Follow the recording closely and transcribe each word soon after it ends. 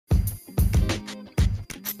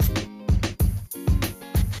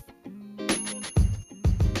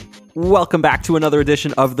Welcome back to another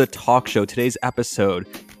edition of The Talk Show. Today's episode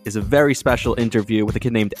is a very special interview with a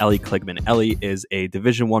kid named Elie Kligman. Elie is a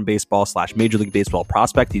Division I baseball / Major League Baseball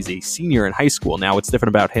prospect. He's a senior in high school. Now, what's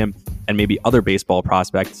different about him and maybe other baseball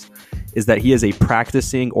prospects is that he is a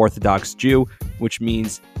practicing Orthodox Jew, which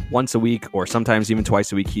means once a week or sometimes even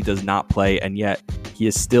twice a week, he does not play, and yet he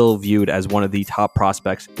is still viewed as one of the top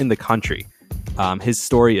prospects in the country. His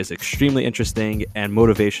story is extremely interesting and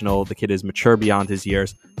motivational. The kid is mature beyond his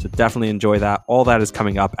years, so definitely enjoy that. All that is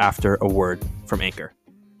coming up after a word from Anchor.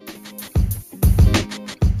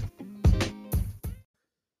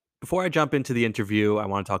 Before I jump into the interview, I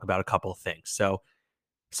want to talk about a couple of things. So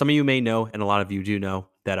some of you may know, and a lot of you do know,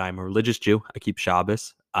 that I'm a religious Jew. I keep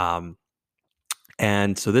Shabbos.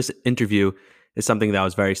 And so this interview is something that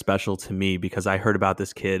was very special to me because I heard about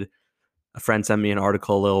this kid. A friend sent me an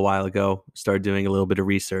article a little while ago, started doing a little bit of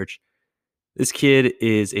research. This kid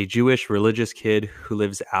is a Jewish religious kid who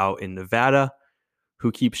lives out in Nevada,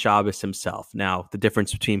 who keeps Shabbos himself. Now, the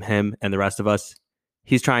difference between him and the rest of us,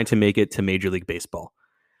 he's trying to make it to Major League Baseball,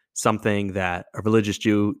 something that a religious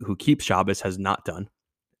Jew who keeps Shabbos has not done.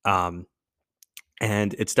 And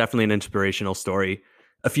it's definitely an inspirational story.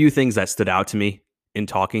 A few things that stood out to me in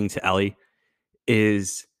talking to Elie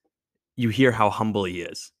is you hear how humble he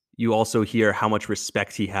is. You also hear how much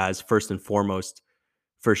respect he has, first and foremost,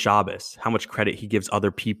 for Shabbos, how much credit he gives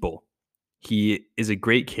other people. He is a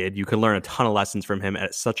great kid. You can learn a ton of lessons from him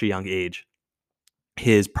at such a young age.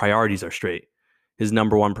 His priorities are straight. His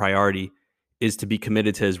number one priority is to be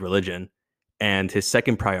committed to his religion. And his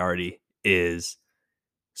second priority is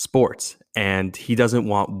sports. And he doesn't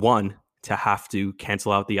want one to have to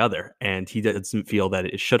cancel out the other. And he doesn't feel that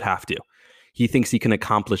it should have to. He thinks he can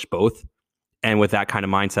accomplish both. And with that kind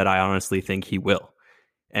of mindset, I honestly think he will.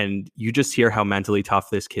 And you just hear how mentally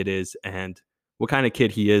tough this kid is and what kind of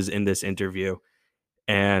kid he is in this interview.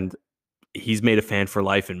 And he's made a fan for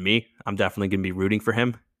life in me. I'm definitely going to be rooting for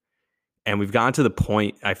him. And we've gotten to the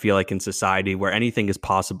point, I feel like, in society where anything is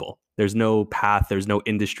possible. There's no path, there's no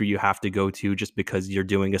industry you have to go to just because you're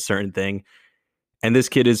doing a certain thing. And this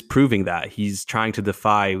kid is proving that. He's trying to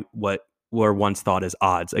defy what were once thought as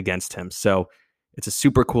odds against him. So it's a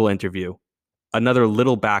super cool interview. Another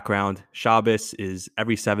little background, Shabbos is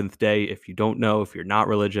every seventh day. If you don't know, if you're not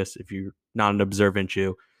religious, if you're not an observant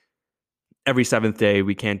Jew, every seventh day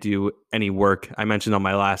we can't do any work. I mentioned on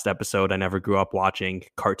my last episode, I never grew up watching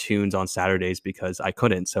cartoons on Saturdays because I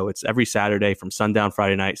couldn't. So it's every Saturday from sundown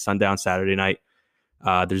Friday night, sundown Saturday night.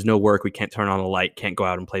 There's no work. We can't turn on a light, can't go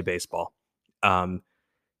out and play baseball. And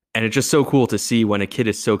it's just so cool to see when a kid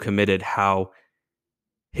is so committed how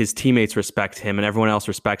his teammates respect him and everyone else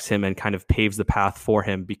respects him and kind of paves the path for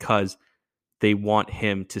him because they want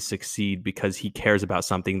him to succeed because he cares about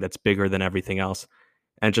something that's bigger than everything else.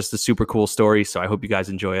 And just a super cool story. So I hope you guys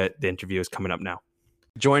enjoy it. The interview is coming up now.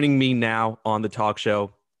 Joining me now on the talk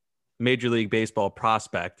show, Major League Baseball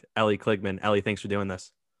prospect, Elie Kligman. Elie, thanks for doing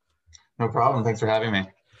this. No problem. Thanks for having me.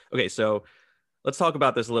 Okay, so let's talk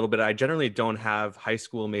about this a little bit. I generally don't have high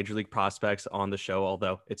school Major League prospects on the show,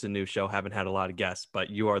 although it's a new show. Haven't had a lot of guests, but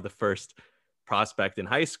you are the first prospect in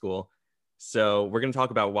high school. So we're going to talk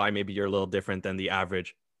about why maybe you're a little different than the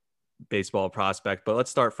average baseball prospect. But let's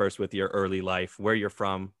start first with your early life, where you're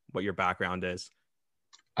from, what your background is.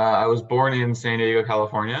 I was born in San Diego,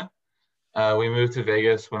 California. We moved to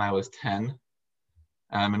Vegas when I was 10,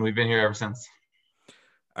 and we've been here ever since.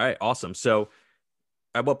 All right, awesome. So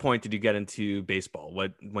at what point did you get into baseball?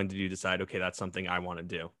 When did you decide, okay, that's something I want to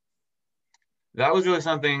do? That was really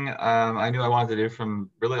something I knew I wanted to do from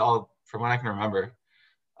when I can remember.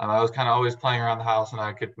 I was kind of always playing around the house, and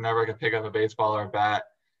I could pick up a baseball or a bat.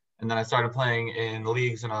 And then I started playing in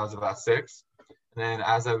leagues when I was about 6. And then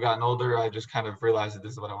as I've gotten older, I just kind of realized that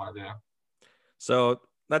this is what I want to do. So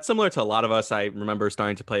that's similar to a lot of us. I remember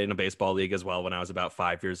starting to play in a baseball league as well when I was about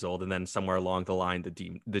 5 years old. And then somewhere along the line,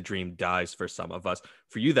 the dream dies for some of us.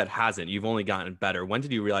 For you that hasn't, you've only gotten better. When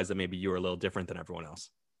did you realize that maybe you were a little different than everyone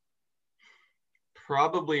else?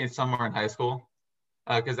 Probably somewhere in high school,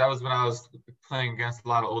 because that was when I was playing against a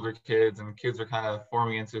lot of older kids, and kids were kind of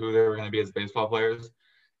forming into who they were going to be as baseball players.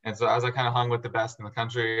 And so as I kind of hung with the best in the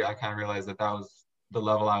country, I kind of realized that was the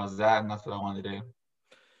level I was at, and that's what I wanted to do.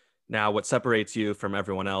 Now, what separates you from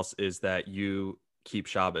everyone else is that you keep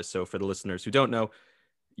Shabbos. So for the listeners who don't know,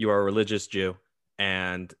 you are a religious Jew,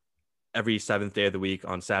 and every seventh day of the week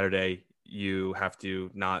on Saturday, you have to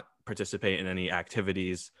not participate in any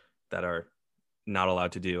activities that are not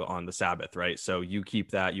allowed to do on the Sabbath, right? So you keep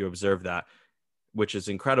that, you observe that, which is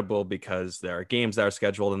incredible because there are games that are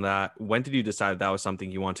scheduled in that. When did you decide that was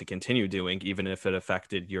something you want to continue doing, even if it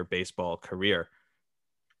affected your baseball career?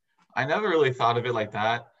 I never really thought of it like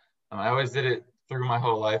that. I always did it through my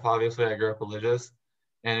whole life. Obviously, I grew up religious,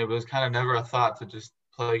 and it was kind of never a thought to just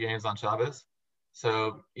play games on Shabbos.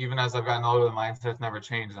 So even as I've gotten older, the mindset's never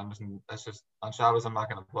changed. That's just on Shabbos, I'm not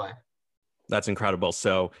going to play. That's incredible.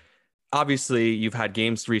 So obviously you've had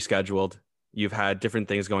games rescheduled. You've had different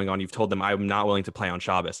things going on. You've told them I'm not willing to play on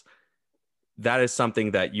Shabbos. That is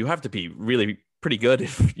something that you have to be really pretty good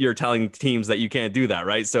if you're telling teams that you can't do that,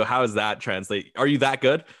 right? So how does that translate? Are you that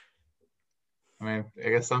good? I mean, I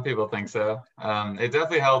guess some people think so. It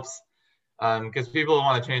definitely helps because people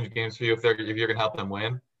want to change games for you if you're going to help them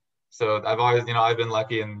win. So I've always, I've been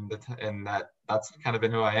lucky in that's kind of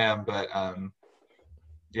been who I am. But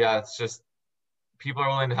yeah, it's just people are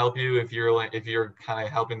willing to help you if you're kind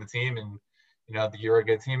of helping the team and you're a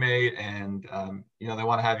good teammate and they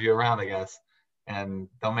want to have you around, I guess, and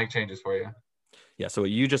they'll make changes for you. Yeah. So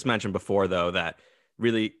you just mentioned before, though, that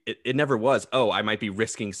really it never was, oh, I might be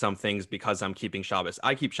risking some things because I'm keeping Shabbos.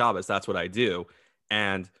 I keep Shabbos. That's what I do.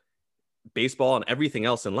 And baseball and everything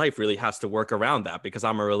else in life really has to work around that because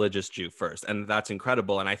I'm a religious Jew first. And that's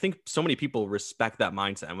incredible. And I think so many people respect that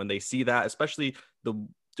mindset. And when they see that, especially the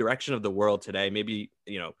direction of the world today, maybe,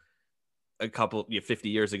 a couple 50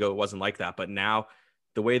 years ago, it wasn't like that. But now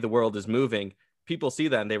the way the world is moving, people see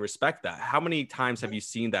that and they respect that. How many times have you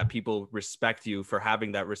seen that people respect you for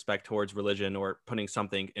having that respect towards religion or putting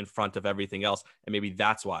something in front of everything else? And maybe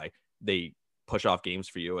that's why they push off games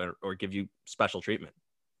for you or give you special treatment.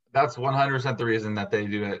 That's 100% the reason that they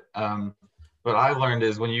do it. What I've learned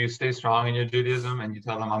is when you stay strong in your Judaism and you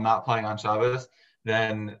tell them I'm not playing on Shabbos,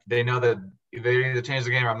 then they know that they either change the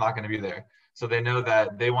game or I'm not going to be there. So they know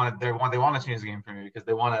that they want to change the game for me because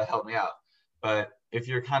they want to help me out. But if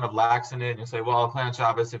you're kind of lax in it and you say, well, I'll play on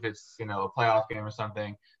Shabbos if it's a playoff game or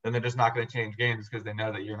something, then they're just not going to change games because they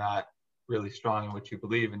know that you're not really strong in what you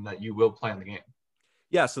believe and that you will play in the game.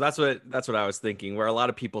 Yeah, so that's what I was thinking. Where a lot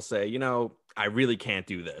of people say, I really can't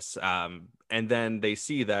do this, and then they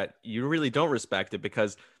see that you really don't respect it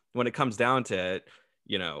because when it comes down to it,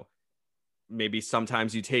 maybe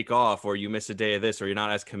sometimes you take off or you miss a day of this or you're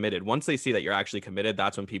not as committed. Once they see that you're actually committed,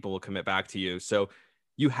 that's when people will commit back to you. So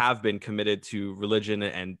you have been committed to religion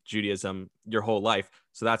and Judaism your whole life.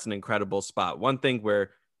 So that's an incredible spot. One thing where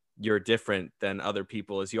you're different than other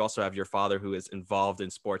people is you also have your father who is involved in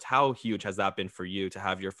sports. How huge has that been for you to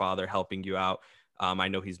have your father helping you out? I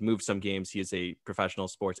know he's moved some games. He is a professional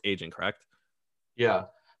sports agent, correct? Yeah.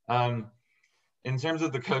 In terms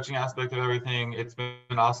of the coaching aspect of everything, it's been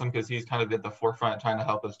awesome because he's kind of at the forefront trying to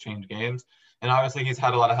help us change games. And obviously he's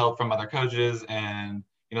had a lot of help from other coaches and,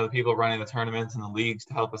 the people running the tournaments and the leagues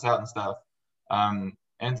to help us out and stuff. And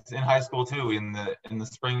in high school too, in the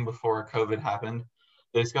spring before COVID happened,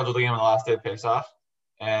 they scheduled a game on the last day of face-off.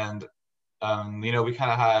 And, we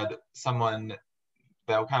kind of had someone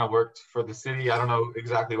that kind of worked for the city. I don't know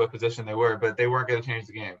exactly what position they were, but they weren't going to change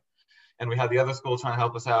the game. And we had the other school trying to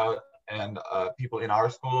help us out and people in our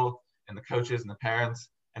school and the coaches and the parents.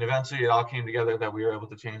 And eventually it all came together that we were able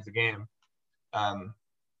to change the game.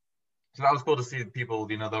 So that was cool to see people,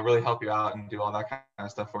 they'll really help you out and do all that kind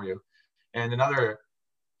of stuff for you. And another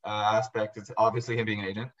aspect is obviously him being an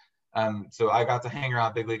agent. So I got to hang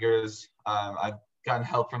around big leaguers. I've gotten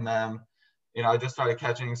help from them. I just started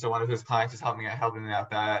catching. So one of his clients is helping me out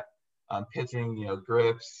that pitching,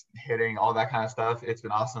 grips, hitting, all that kind of stuff. It's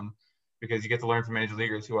been awesome because you get to learn from major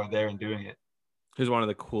leaguers who are there and doing it. Who's one of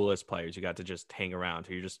the coolest players you got to just hang around,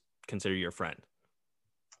 who you just consider your friend?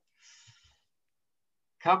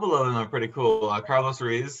 A couple of them are pretty cool. Carlos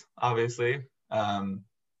Ruiz, obviously.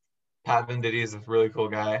 Pat Venditti is a really cool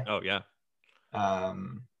guy. Oh, yeah.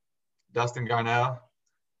 Dustin Garnell,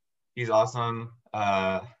 he's awesome.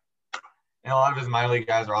 And a lot of his minor league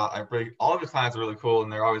guys all of his clients are really cool,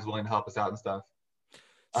 and they're always willing to help us out and stuff.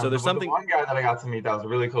 So there's something. The one guy that I got to meet that was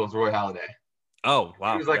really cool is Roy Halladay. Oh,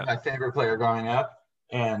 wow. He was my favorite player growing up,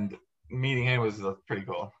 and meeting him was pretty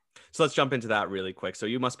cool. So let's jump into that really quick. So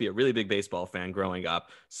you must be a really big baseball fan growing up.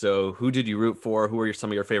 So who did you root for? Who were some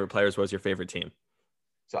of your favorite players? What was your favorite team?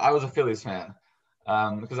 So I was a Phillies fan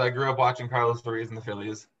because I grew up watching Carlos Ruiz and the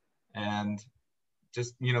Phillies, and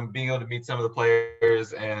just being able to meet some of the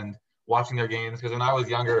players and watching their games. Because when I was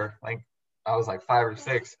younger, I was 5 or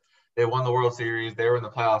 6, they won the World Series. They were in the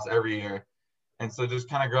playoffs every year, and so just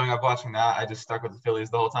kind of growing up watching that, I just stuck with the Phillies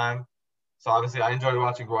the whole time. So obviously, I enjoyed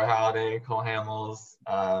watching Roy Halladay, Cole Hamels,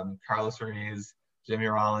 Carlos Ruiz, Jimmy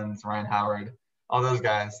Rollins, Ryan Howard, all those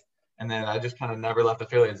guys. And then I just kind of never left the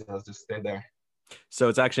Phillies. I just stayed there. So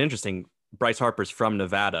it's actually interesting. Bryce Harper's from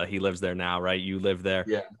Nevada. He lives there now, right? You live there.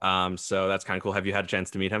 Yeah. So that's kind of cool. Have you had a chance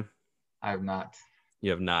to meet him? I have not. You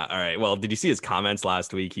have not. All right. Well, did you see his comments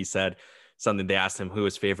last week? He said something, they asked him who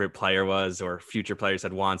his favorite player was, or future player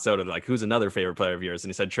said Juan Soto. They're like, who's another favorite player of yours? And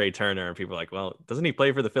he said Trey Turner. And people were like, well, doesn't he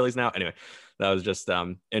play for the Phillies now? Anyway, that was just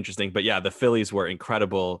interesting. But yeah, the Phillies were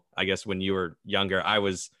incredible. I guess when you were younger, I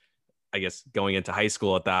guess going into high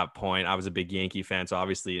school at that point, I was a big Yankee fan. So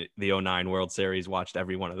obviously the '09 World Series, watched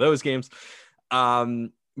every one of those games.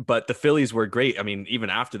 But the Phillies were great. I mean, even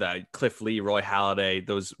after that, Cliff Lee, Roy Halladay,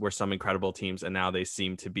 those were some incredible teams. And now they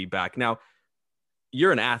seem to be back. Now,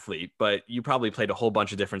 you're an athlete, but you probably played a whole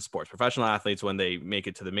bunch of different sports. Professional athletes, when they make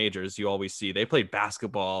it to the majors, you always see they played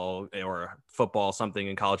basketball or football, something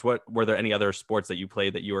in college. What were there any other sports that you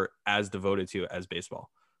played that you were as devoted to as baseball?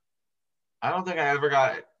 I don't think I ever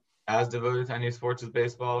got as devoted to any sports as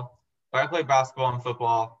baseball. But I played basketball and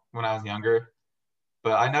football when I was younger.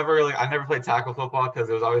 But I never played tackle football because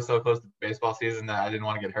it was always so close to baseball season that I didn't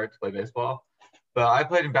want to get hurt to play baseball. But I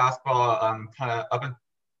played in basketball kind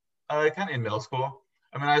of in middle school.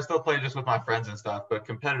 I mean, I still played just with my friends and stuff, but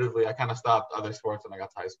competitively, I kind of stopped other sports when I got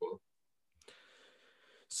to high school.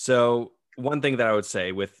 So one thing that I would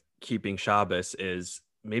say with keeping Shabbos is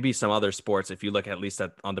maybe some other sports, if you look at least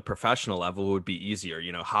on the professional level, would be easier.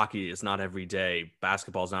 You know, hockey is not every day,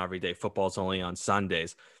 basketball is not every day, football's only on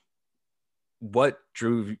Sundays. What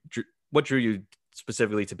drew you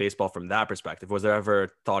specifically to baseball from that perspective? Was there ever a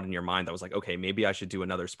thought in your mind that was like, okay, maybe I should do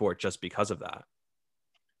another sport just because of that?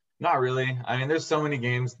 Not really. I mean, there's so many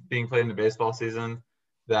games being played in the baseball season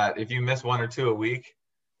that if you miss one or two a week,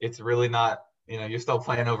 it's really not, you're still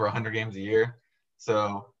playing over 100 games a year.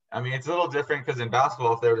 So, I mean, it's a little different because in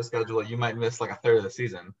basketball, if they were to schedule it, you might miss like a third of the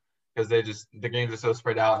season because the games are so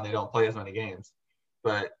spread out and they don't play as many games.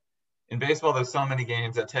 But in baseball, there's so many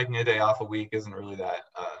games that taking a day off a week isn't really that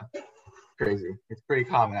crazy. It's pretty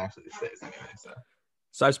common actually these days anyway.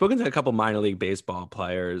 So I've spoken to a couple minor league baseball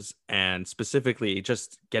players, and specifically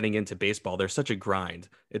just getting into baseball, there's such a grind.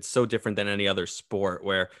 It's so different than any other sport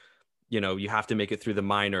where, you have to make it through the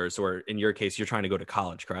minors, or in your case, you're trying to go to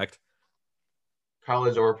college, correct?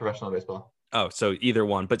 College or professional baseball. Oh, so either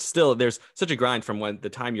one, but still there's such a grind from when the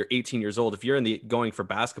time you're 18 years old. If you're going for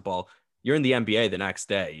basketball, you're in the NBA the next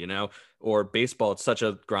day, or baseball. It's such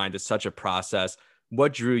a grind. It's such a process.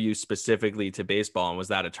 What drew you specifically to baseball, and was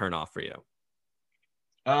that a turnoff for you?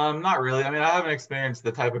 Not really. I mean, I haven't experienced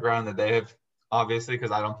the type of grind that they have, obviously,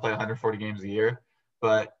 because I don't play 140 games a year.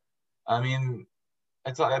 But I mean,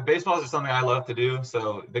 baseball is just something I love to do.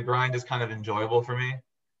 So the grind is kind of enjoyable for me.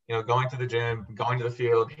 Going to the gym, going to the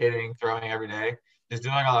field, hitting, throwing every day, just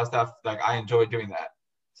doing all that stuff. Like I enjoy doing that.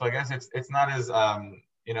 So I guess it's not as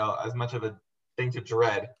as much of a thing to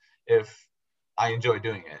dread if I enjoy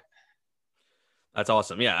doing it. That's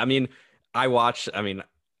awesome. Yeah.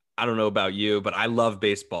 I don't know about you, but I love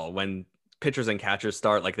baseball. When pitchers and catchers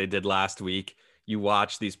start like they did last week, you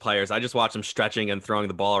watch these players. I just watch them stretching and throwing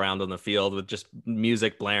the ball around on the field with just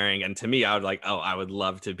music blaring. And to me, I would I would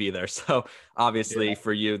love to be there. So obviously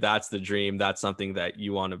for you, that's the dream. That's something that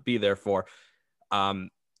you want to be there for.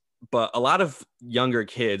 But a lot of younger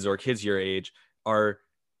kids or kids your age are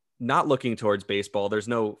not looking towards baseball. There's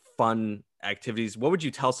no fun activities. What would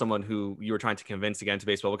you tell someone who you were trying to convince to get into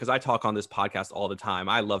baseball? Because I talk on this podcast all the time.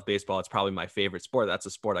 I love baseball. It's probably my favorite sport. That's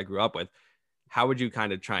a sport I grew up with. How would you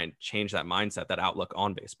kind of try and change that mindset, that outlook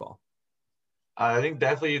on baseball? I think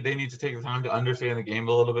definitely they need to take the time to understand the game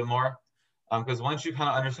a little bit more. Because once you kind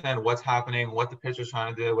of understand what's happening, what the pitcher's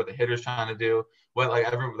trying to do, what the hitter's trying to do, what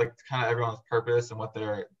kind of everyone's purpose and what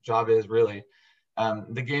their job is really,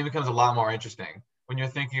 the game becomes a lot more interesting. When you're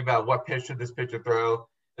thinking about what pitch should this pitcher throw,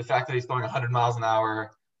 the fact that he's throwing 100 miles an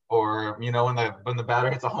hour, or when the batter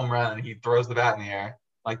hits a home run and he throws the bat in the air,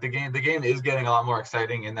 like the game is getting a lot more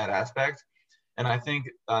exciting in that aspect. And I think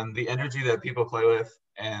the energy that people play with,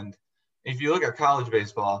 and if you look at college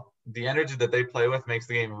baseball, the energy that they play with makes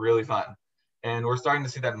the game really fun. And we're starting to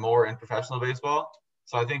see that more in professional baseball.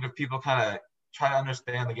 So I think if people kind of try to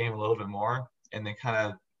understand the game a little bit more and they kind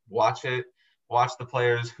of watch the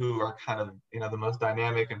players who are kind of, the most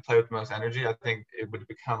dynamic and play with the most energy, I think it would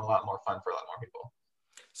become a lot more fun for a lot more people.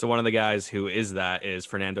 So one of the guys who is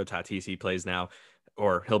Fernando Tatis. He plays now,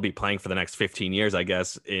 or he'll be playing for the next 15 years, I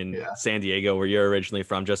guess, in San Diego, where you're originally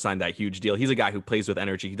from, just signed that huge deal. He's a guy who plays with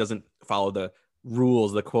energy. He doesn't follow the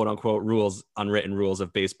rules, the quote unquote rules, unwritten rules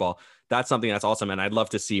of baseball. That's something that's awesome. And I'd love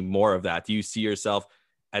to see more of that. Do you see yourself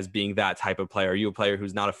as being that type of player? Are you a player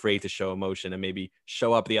who's not afraid to show emotion and maybe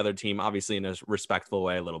show up the other team, obviously in a respectful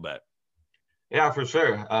way a little bit? Yeah, for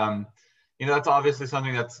sure. That's obviously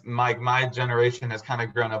something that's my generation has kind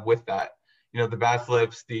of grown up with that. The bat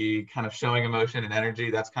flips, the kind of showing emotion and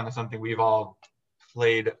energy, that's kind of something we've all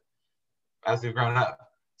played as we've grown up.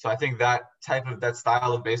 So I think that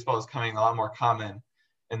style of baseball is coming a lot more common.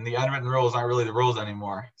 and the unwritten rules aren't really the rules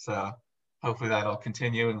anymore. So hopefully that'll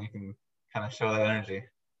continue and we can kind of show that energy.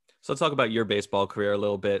 So let's talk about your baseball career a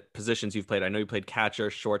little bit. Positions you've played. I know you played catcher,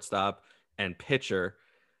 shortstop, and pitcher.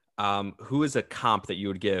 Who is a comp that you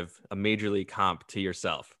would give, a major league comp to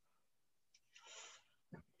yourself?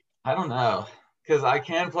 I don't know, because I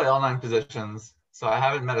can play all 9 positions. So I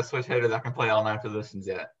haven't met a switch hitter that can play all 9 positions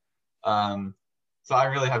yet. Um, so I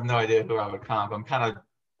really have no idea who I would comp. I'm kind of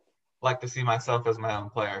like to see myself as my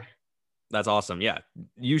own player. That's awesome. Yeah.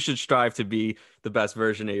 You should strive to be the best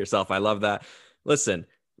version of yourself. I love that. Listen,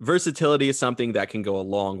 versatility is something that can go a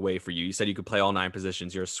long way for you. You said you could play all 9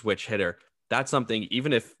 positions. You're a switch hitter. That's something,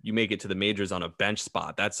 even if you make it to the majors on a bench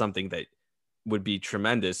spot, that's something that would be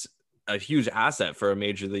tremendous, a huge asset for a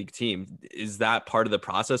major league team. Is that part of the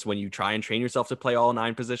process when you try and train yourself to play all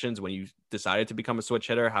 9 positions, when you decided to become a switch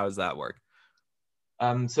hitter? How does that work?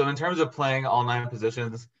 So in terms of playing all 9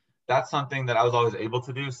 positions, that's something that I was always able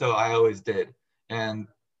to do. So I always did. And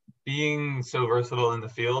being so versatile in the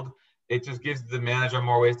field, it just gives the manager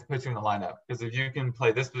more ways to put you in the lineup. Because if you can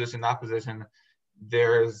play this position, that position,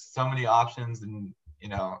 there's so many options, and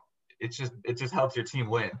it just helps your team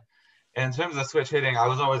win. And in terms of switch hitting, I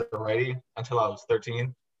was always a righty until I was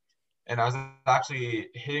 13, and I was actually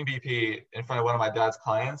hitting BP in front of one of my dad's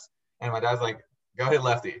clients, and my dad's like, "Go hit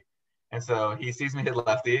lefty," and so he sees me hit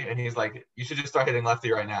lefty, and he's like, "You should just start hitting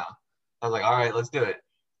lefty right now." I was like, "All right, let's do it,"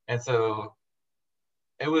 and so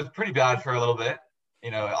it was pretty bad for a little bit.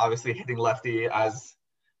 Obviously hitting lefty as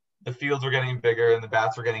the fields were getting bigger and the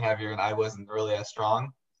bats were getting heavier, and I wasn't really as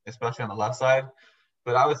strong, especially on the left side.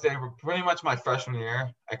 But I would say pretty much my freshman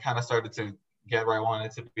year, I kind of started to get where I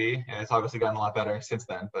wanted to be, and it's obviously gotten a lot better since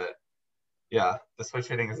then. But yeah, the switch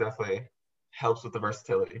hitting is definitely helps with the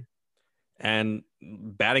versatility. And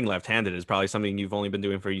batting left-handed is probably something you've only been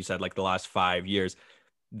doing for, you said, like the last 5 years.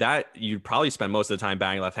 That you'd probably spend most of the time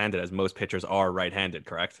batting left-handed, as most pitchers are right-handed,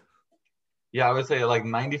 correct? Yeah, I would say like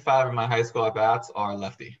 95 of my high school at bats are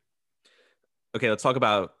lefty. Okay, let's talk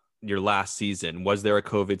about your last season. Was there a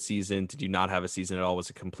COVID season? Did you not have a season at all? Was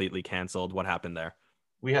it completely canceled? What happened there?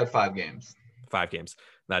 We had 5 games. 5 games.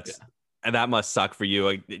 Yeah. And that must suck for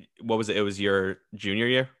you. What was it? It was your junior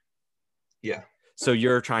year? Yeah. So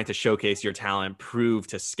you're trying to showcase your talent, prove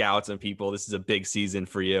to scouts and people this is a big season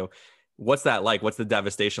for you. What's that like? What's the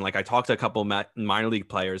devastation like? I talked to a couple minor league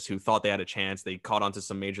players who thought they had a chance. They caught onto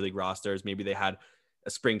some major league rosters. Maybe they had a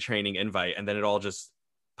spring training invite, and then it all just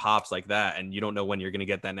pops like that, and you don't know when you're going to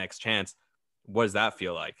get that next chance. What does that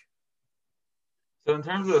feel like? So in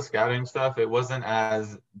terms of the scouting stuff, it wasn't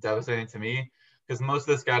as devastating to me because most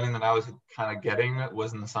of the scouting that I was kind of getting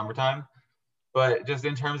was in the summertime. But just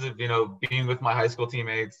in terms of being with my high school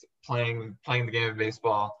teammates, playing the game of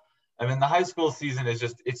baseball, I mean the high school season is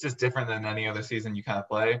just different than any other season you kind of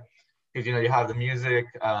play because you have the music,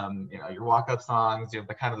 your walk up songs, you have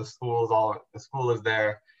the kind of the school is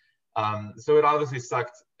there. So it obviously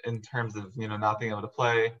sucked in terms of not being able to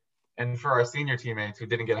play, and for our senior teammates who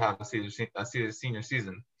didn't get to have a senior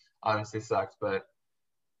season, obviously sucked. But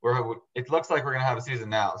it looks like we're gonna have a season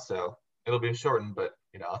now, so it'll be shortened, but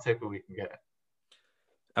I'll take what we can get.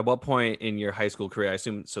 At what point in your high school career, I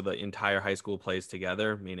assume, so the entire high school plays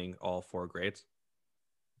together, meaning all 4 grades?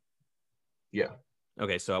 Yeah,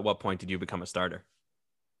 Okay, so at what point did you become a starter?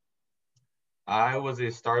 I was a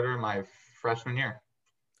starter my freshman year,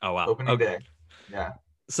 Oh, wow. opening Okay. day. Yeah.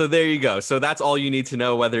 So there you go. So that's all you need to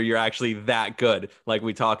know whether you're actually that good, like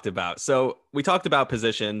we talked about. So we talked about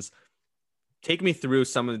positions. Take me through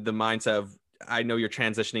some of the mindset of, I know you're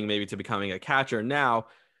transitioning maybe to becoming a catcher now.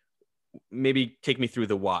 Maybe take me through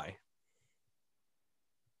the why.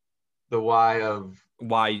 The why of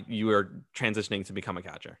Why you are transitioning to become a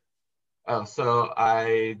catcher. Oh, so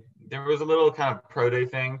there was a little kind of pro day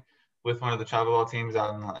thing with one of the travel ball teams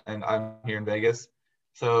and I'm here in Vegas.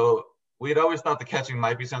 So we had always thought the catching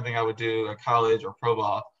might be something I would do at college or pro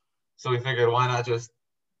ball. So we figured why not just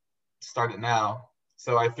start it now.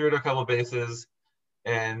 So I threw it a couple bases,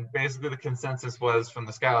 and basically the consensus was from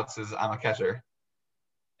the scouts is I'm a catcher,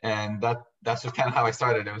 and that's just kind of how I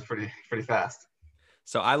started. It was pretty fast.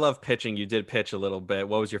 So I love pitching. You did pitch a little bit.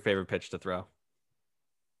 What was your favorite pitch to throw?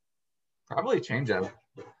 Probably changeup.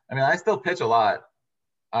 I mean, I still pitch a lot.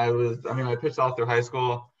 I pitched all through high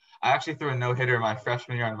school. I actually threw a no-hitter my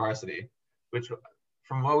freshman year on varsity, which,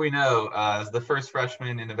 from what we know, is the first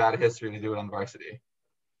freshman in Nevada history to do it on varsity.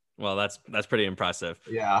 Well, that's pretty impressive.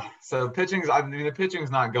 Yeah. So the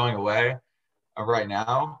pitching's not going away right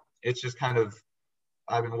now. It's just kind of,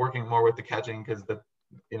 I've been working more with the catching because the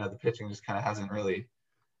pitching just kind of hasn't really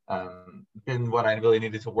been what I really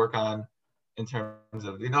needed to work on in terms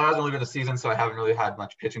of, it hasn't really been a season, so I haven't really had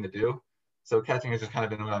much pitching to do. So catching has just kind of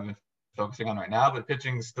been what I've been focusing on right now, but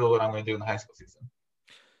pitching is still what I'm going to do in the high school season.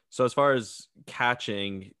 So as far as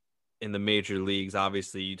catching in the major leagues,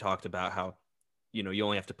 obviously you talked about how, you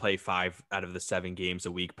only have to play 5 out of the 7 games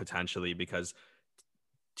a week potentially because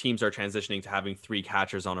teams are transitioning to having 3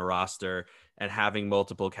 catchers on a roster and having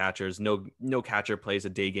multiple catchers. No catcher plays a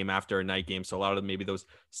day game after a night game. So a lot of maybe those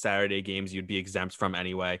Saturday games you'd be exempt from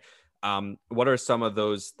anyway. What are some of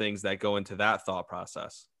those things that go into that thought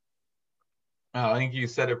process? I think you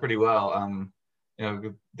said it pretty well.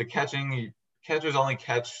 The catchers only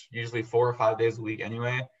catch usually 4 or 5 days a week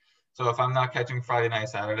anyway. So if I'm not catching Friday night,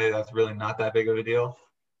 Saturday, that's really not that big of a deal.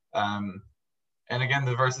 Um, and again,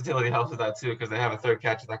 the versatility helps with that too, because they have a third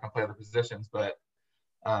catcher that can play the positions. But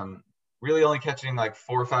really only catching like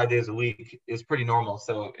 4 or 5 days a week is pretty normal.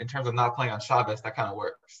 So in terms of not playing on Shabbos, that kind of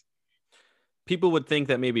works. People would think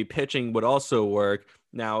that maybe pitching would also work.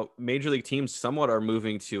 Now, major league teams somewhat are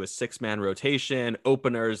moving to a 6-man rotation,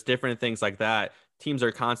 openers, different things like that. Teams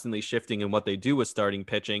are constantly shifting in what they do with starting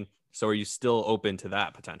pitching. So are you still open to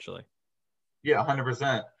that potentially? Yeah,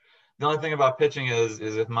 100%. The only thing about pitching is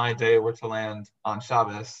if my day were to land on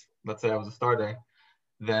Shabbos, let's say I was a starter,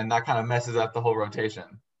 then that kind of messes up the whole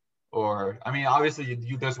rotation. Or, I mean, obviously,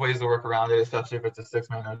 there's ways to work around it, especially if it's a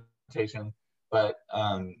 6-man rotation. But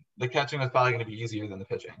the catching is probably going to be easier than the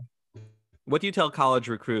pitching. What do you tell college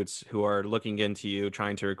recruits who are looking into you,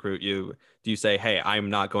 trying to recruit you? Do you say, hey, I'm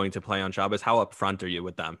not going to play on Shabbos? How upfront are you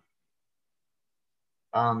with them?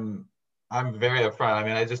 Um, I'm very upfront. I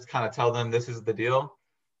mean, I just kind of tell them this is the deal.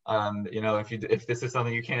 If this is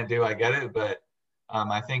something you can't do, I get it. But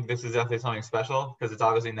I think this is definitely something special because it's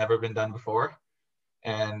obviously never been done before.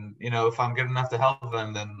 And if I'm good enough to help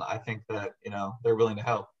them, then I think that they're willing to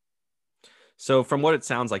help. So from what it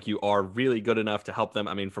sounds like, you are really good enough to help them.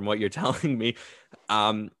 I mean, from what you're telling me.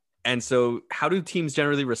 And so how do teams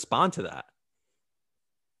generally respond to that?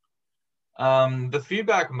 The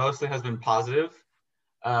feedback mostly has been positive.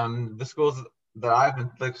 The schools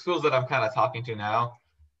the schools that I'm kind of talking to now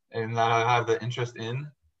and that I have the interest in,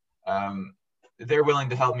 they're willing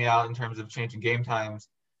to help me out in terms of changing game times.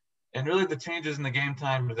 And really the changes in the game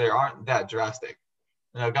time, they aren't that drastic.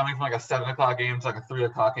 Coming from like a 7 o'clock game to like a 3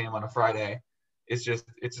 o'clock game on a Friday, it's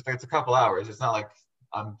a couple hours. It's not like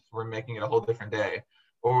we're making it a whole different day.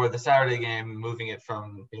 Or the Saturday game, moving it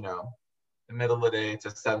from, the middle of the day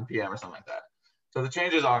to 7 p.m. or something like that. So the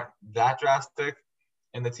changes aren't that drastic.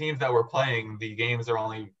 And the teams that we're playing, the games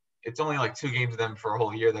it's only like 2 games of them for a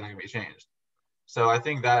whole year that are going to be changed. So I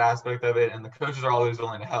think that aspect of it, and the coaches are always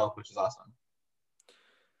willing to help, which is awesome.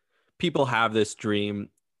 People have this dream.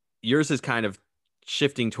 Yours is kind of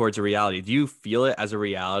shifting towards a reality. Do you feel it as a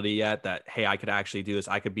reality yet that, hey, I could actually do this?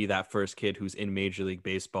 I could be that first kid who's in Major League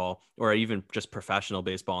Baseball or even just professional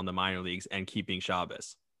baseball in the minor leagues and keeping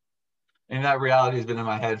Shabbos? And that reality has been in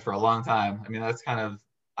my head for a long time. I mean,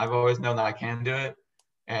 I've always known that I can do it.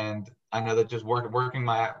 And I know that just working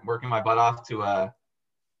my butt off to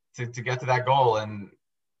get to that goal. And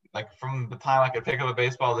like from the time I could pick up a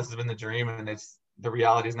baseball, this has been the dream, and the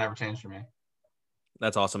reality's never changed for me.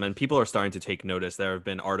 That's awesome. And people are starting to take notice. There have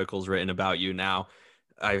been articles written about you now.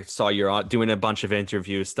 I saw you're doing a bunch of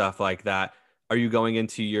interviews, stuff like that. Are you going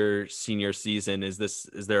into your senior season? Is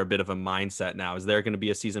there a bit of a mindset now? Is there going to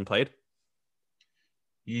be a season played?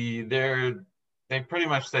 They pretty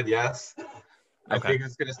much said yes. I Okay. think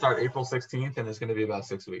it's going to start April 16th, and it's going to be about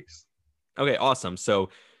 6 weeks. Okay, awesome. So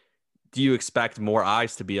do you expect more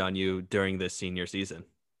eyes to be on you during this senior season?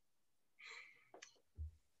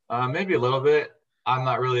 Maybe a little bit. I'm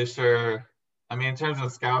not really sure. I mean, in terms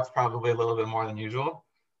of scouts, probably a little bit more than usual.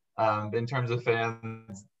 In terms of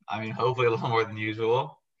fans, I mean, hopefully a little more than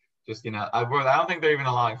usual. Just, I don't think they're even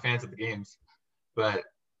allowing fans at the games, but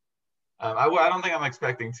I don't think I'm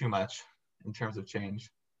expecting too much in terms of change.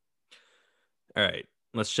 All right,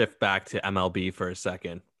 let's shift back to MLB for a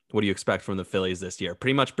second. What do you expect from the Phillies this year?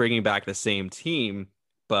 Pretty much bringing back the same team,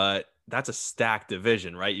 but that's a stacked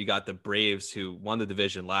division, right? You got the Braves who won the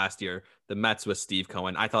division last year, the Mets with Steve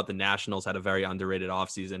Cohen. I thought the Nationals had a very underrated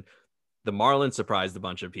offseason. The Marlins surprised a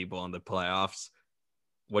bunch of people in the playoffs.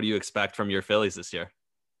 What do you expect from your Phillies this year?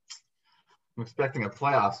 I'm expecting a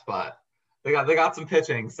playoff spot. They got some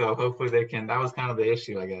pitching, so hopefully they can. That was kind of the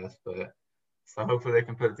issue, I guess, but so hopefully they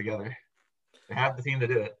can put it together. They have the team to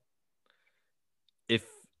do it. If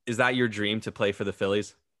is that your dream to play for the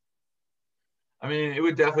Phillies? I mean, it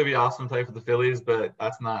would definitely be awesome to play for the Phillies, but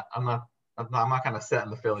that's not. I'm not kind of set in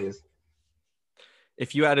the Phillies.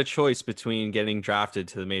 If you had a choice between getting drafted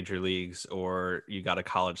to the major leagues or you got a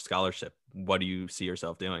college scholarship, what do you see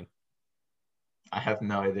yourself doing? I have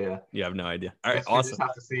no idea. You have no idea. I All right, guess we just awesome.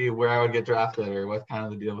 have to see where I would get drafted or what's kind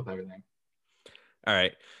of the deal with everything. All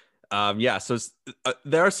right. Yeah. So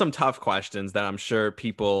there are some tough questions that I'm sure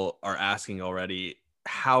people are asking already.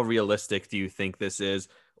 How realistic do you think this is,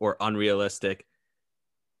 or unrealistic?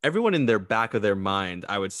 Everyone in their back of their mind,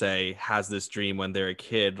 I would say, has this dream when they're a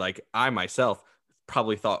kid. Like I myself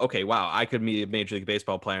probably thought, okay, wow, I could be a Major League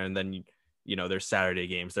Baseball player. And then, there's Saturday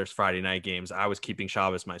games, there's Friday night games. I was keeping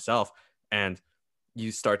Shabbos myself. And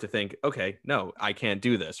you start to think, okay, no, I can't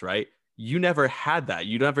do this, right? You never had that.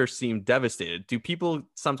 You never seemed devastated. Do people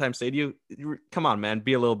sometimes say to you, come on, man,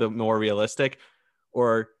 be a little bit more realistic?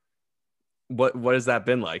 Or what has that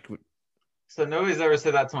been like? So nobody's ever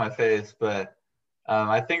said that to my face, but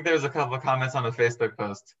I think there's a couple of comments on a Facebook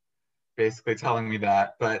post basically telling me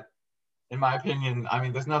that. But in my opinion, I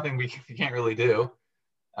mean, there's nothing we can't really do.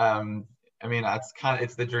 Um, I mean,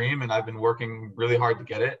 it's the dream, and I've been working really hard to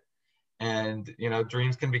get it. And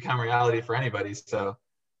dreams can become reality for anybody. So,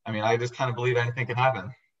 I mean, I just kind of believe anything can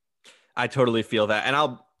happen. I totally feel that. And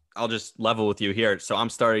I'll just level with you here. So I'm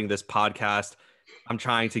starting this podcast. I'm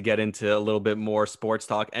trying to get into a little bit more sports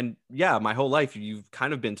talk. And yeah, my whole life you've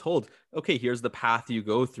kind of been told, okay, here's the path you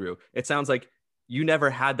go through. It sounds like you never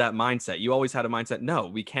had that mindset. You always had a mindset, no,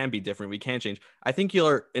 we can be different. We can change. I think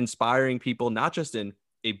you're inspiring people, not just in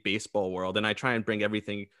a baseball world. And I try and bring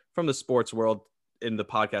everything from the sports world in the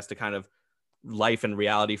podcast to kind of life and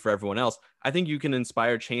reality for everyone else. I think you can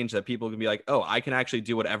inspire change that people can be like, oh, I can actually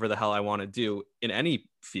do whatever the hell I want to do in any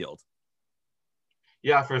field.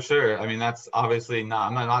 Yeah, for sure. I mean, that's obviously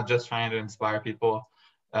not, I'm not just trying to inspire people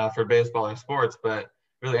for baseball or sports, but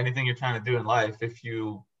really anything you're trying to do in life, if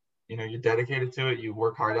you're dedicated to it, you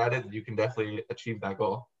work hard at it, you can definitely achieve that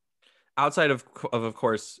goal. Outside of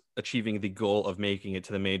course, achieving the goal of making it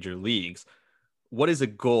to the major leagues, what is a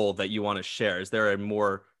goal that you want to share? Is there a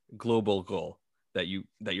more global goal that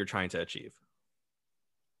you're trying to achieve?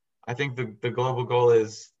 I think the global goal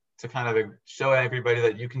is to kind of show everybody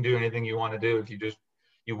that you can do anything you want to do if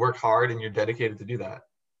you work hard and you're dedicated to do that.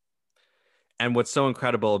 And what's so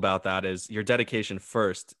incredible about that is your dedication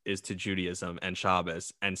first is to Judaism and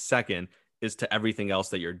Shabbos, and second is to everything else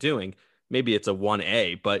that you're doing. Maybe it's a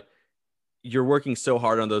 1A, but you're working so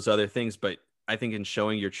hard on those other things. But I think in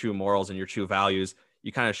showing your true morals and your true values,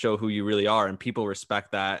 you kind of show who you really are, and people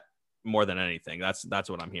respect that more than anything. That's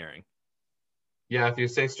what I'm hearing. Yeah, if you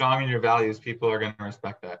stay strong in your values, people are going to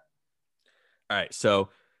respect that. All right. So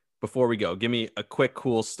before we go, give me a quick,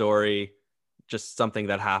 cool story, just something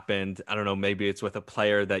that happened. I don't know. Maybe it's with a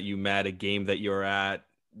player that you met, a game that you were at.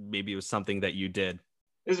 Maybe it was something that you did.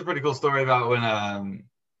 There's a pretty cool story about when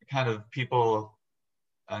kind of people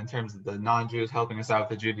in terms of the non-Jews helping us out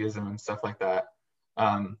with the Judaism and stuff like that.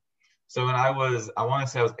 Um, so when I want to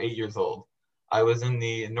say I was 8 years old, I was in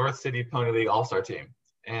the North City Pony League All-Star team,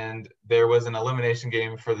 and there was an elimination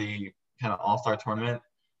game for the kind of All-Star tournament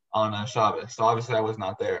on Shabbos. So obviously I was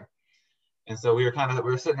not there. And so we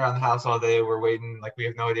were sitting around the house all day. We're waiting, like we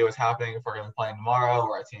have no idea what's happening, if we're going to be playing tomorrow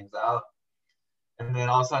or our team's out. And then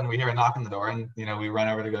all of a sudden we hear a knock on the door, and we run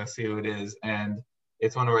over to go see who it is, and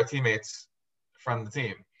it's one of our teammates from the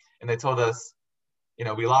team. And they told us,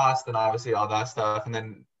 we lost and obviously all that stuff. And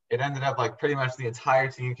then it ended up like pretty much the entire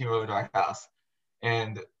team came over to our house.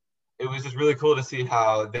 And it was just really cool to see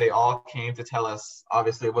how they all came to tell us.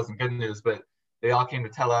 Obviously, it wasn't good news, but they all came to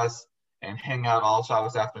tell us and hang out all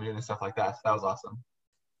Shabbos afternoon and stuff like that. So that was awesome.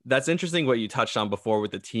 That's interesting what you touched on before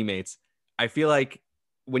with the teammates. I feel like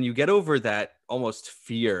when you get over that almost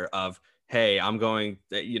fear of, hey, I'm going,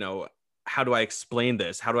 how do I explain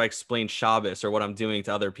this? How do I explain Shabbos or what I'm doing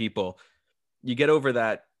to other people? You get over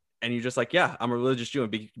that and you're just like, yeah, I'm a religious Jew,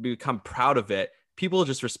 and become proud of it. People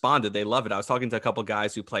just responded. They love it. I was talking to a couple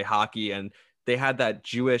guys who play hockey, and they had that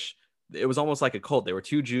Jewish, it was almost like a cult. They were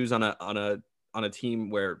two Jews on a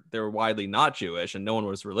team where they were widely not Jewish and no one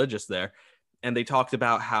was religious there. And they talked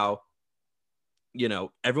about how,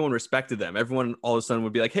 everyone respected them. Everyone all of a sudden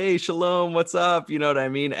would be like, hey, shalom, what's up? You know what I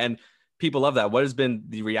mean? And people love that. What has been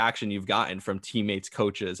the reaction you've gotten from teammates,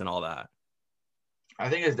 coaches, and all that? I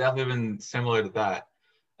think it's definitely been similar to that.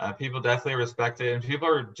 People definitely respect it, and people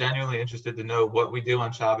are genuinely interested to know what we do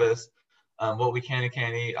on Shabbos, what we can and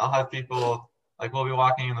can't eat. I'll have people, like, we'll be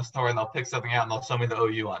walking in the store and they'll pick something out and they'll show me the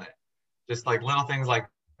OU on it. Just like little things like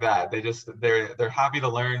that. They're happy to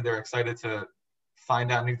learn. They're excited to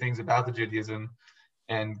find out new things about the Judaism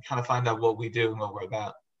and kind of find out what we do and what we're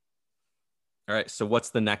about. All right. So what's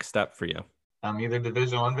the next step for you? Either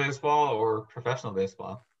Division I baseball or professional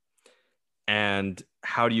baseball. And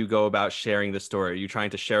how do you go about sharing the story? Are you trying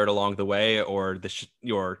to share it along the way, or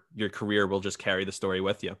your career will just carry the story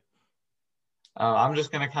with you? I'm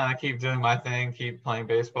just going to kind of keep doing my thing, keep playing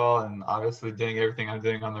baseball, and obviously doing everything I'm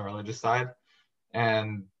doing on the religious side.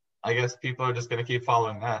 And I guess people are just going to keep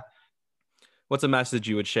following that. What's a message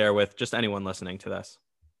you would share with just anyone listening to this?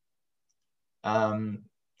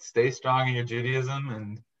 Stay strong in your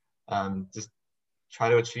Judaism and just try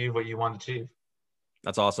to achieve what you want to achieve.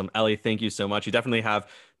 That's awesome. Elie, thank you so much. You definitely have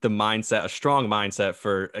the mindset, a strong mindset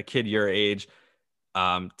for a kid your age,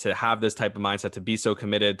 to have this type of mindset, to be so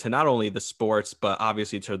committed to not only the sports, but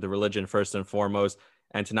obviously to the religion first and foremost,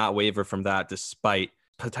 and to not waver from that despite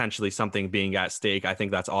potentially something being at stake. I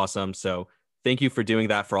think that's awesome. So thank you for doing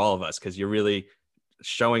that for all of us, because you're really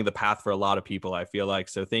showing the path for a lot of people, I feel like.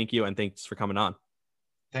 So thank you, and thanks for coming on.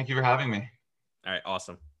 Thank you for having me. All right,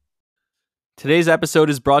 awesome. Today's episode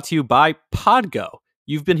is brought to you by Podgo.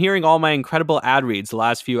 You've been hearing all my incredible ad reads the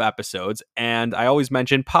last few episodes, and I always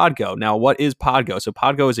mention Podgo. Now, what is Podgo? So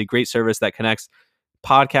Podgo is a great service that connects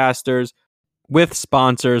podcasters with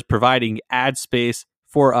sponsors, providing ad space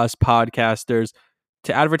for us podcasters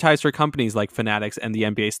to advertise for companies like Fanatics and the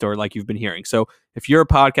NBA Store, like you've been hearing. So if you're a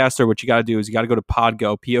podcaster, what you got to do is you got to go to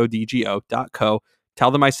Podgo, podgo.co,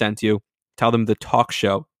 tell them I sent you, tell them the talk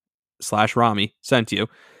show /Rami sent you,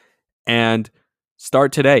 and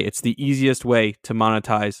start today. It's the easiest way to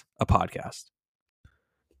monetize a podcast.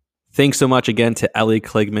 Thanks so much again to Elie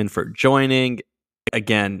Kligman for joining.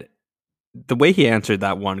 Again, the way he answered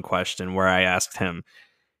that one question where I asked him,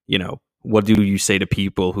 what do you say to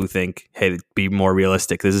people who think, hey, be more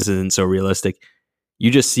realistic? This isn't so realistic.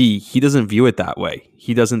 You just see he doesn't view it that way.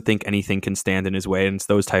 He doesn't think anything can stand in his way. And it's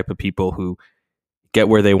those type of people who get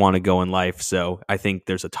where they want to go in life. So I think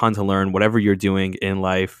there's a ton to learn, whatever you're doing in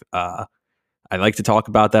life. I like to talk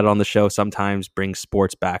about that on the show sometimes, bring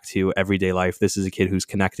sports back to everyday life. This is a kid who's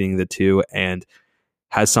connecting the two and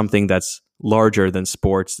has something that's larger than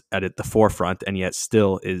sports at the forefront, and yet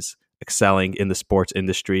still is excelling in the sports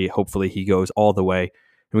industry. Hopefully he goes all the way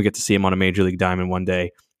and we get to see him on a major league diamond one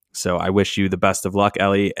day. So I wish you the best of luck,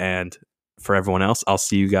 Elie. And for everyone else, I'll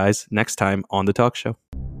see you guys next time on the talk show.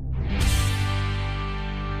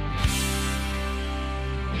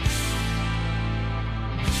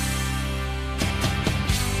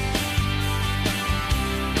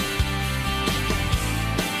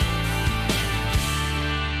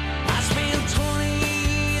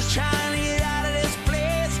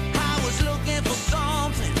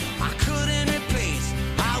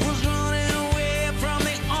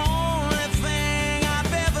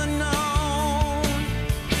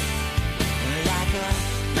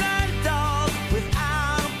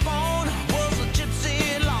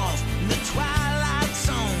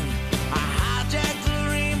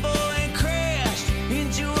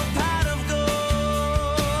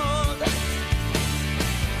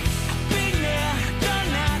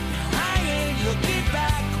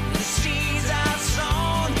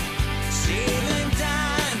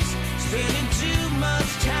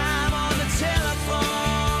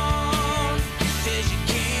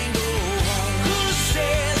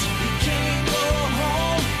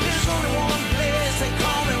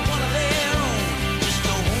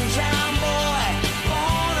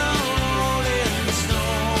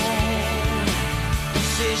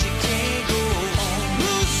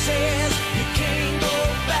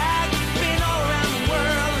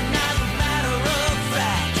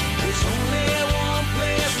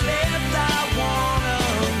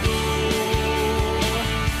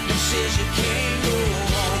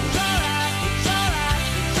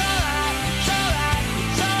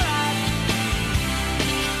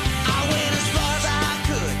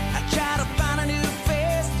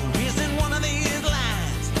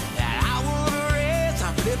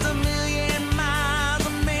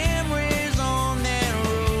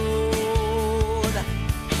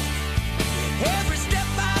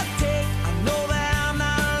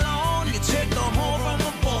 Take the home from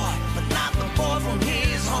the boy, but not the boy from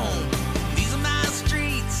his home. These are my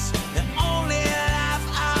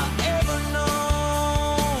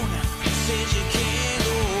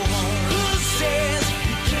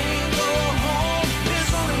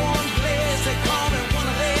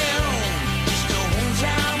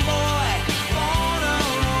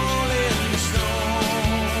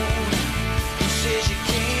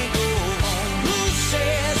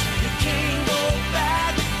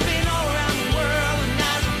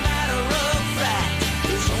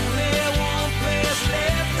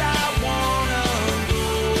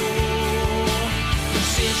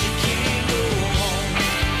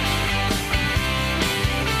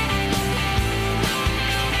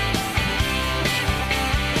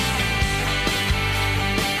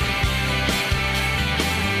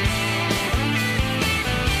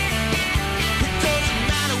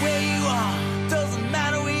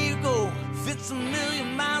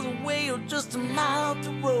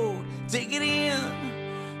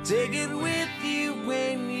take it with you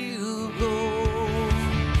when you go.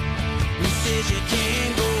 He says you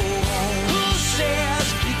can't go